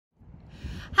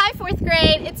Hi, fourth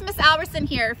grade. It's Miss Alberson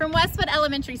here from Westwood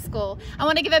Elementary School. I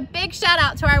want to give a big shout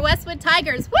out to our Westwood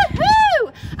Tigers.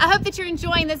 Woohoo! I hope that you're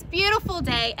enjoying this beautiful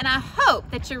day, and I hope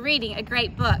that you're reading a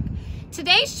great book.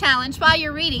 Today's challenge, while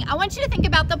you're reading, I want you to think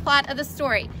about the plot of the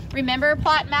story. Remember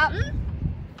Plot Mountain?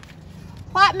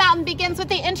 Plot Mountain begins with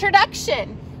the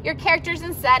introduction, your characters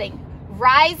and setting.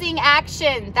 Rising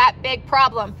action, that big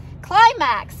problem.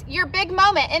 Climax, your big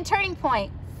moment and turning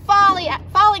point.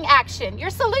 Falling action, your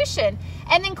solution.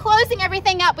 And then closing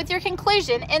everything up with your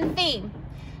conclusion and theme.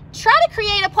 Try to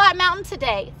create a Plot Mountain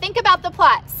today. Think about the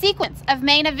plot, sequence of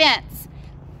main events.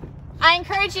 I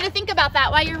encourage you to think about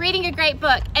that while you're reading a great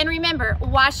book. And remember,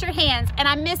 wash your hands. And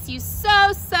I miss you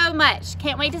so, so much.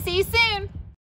 Can't wait to see you soon.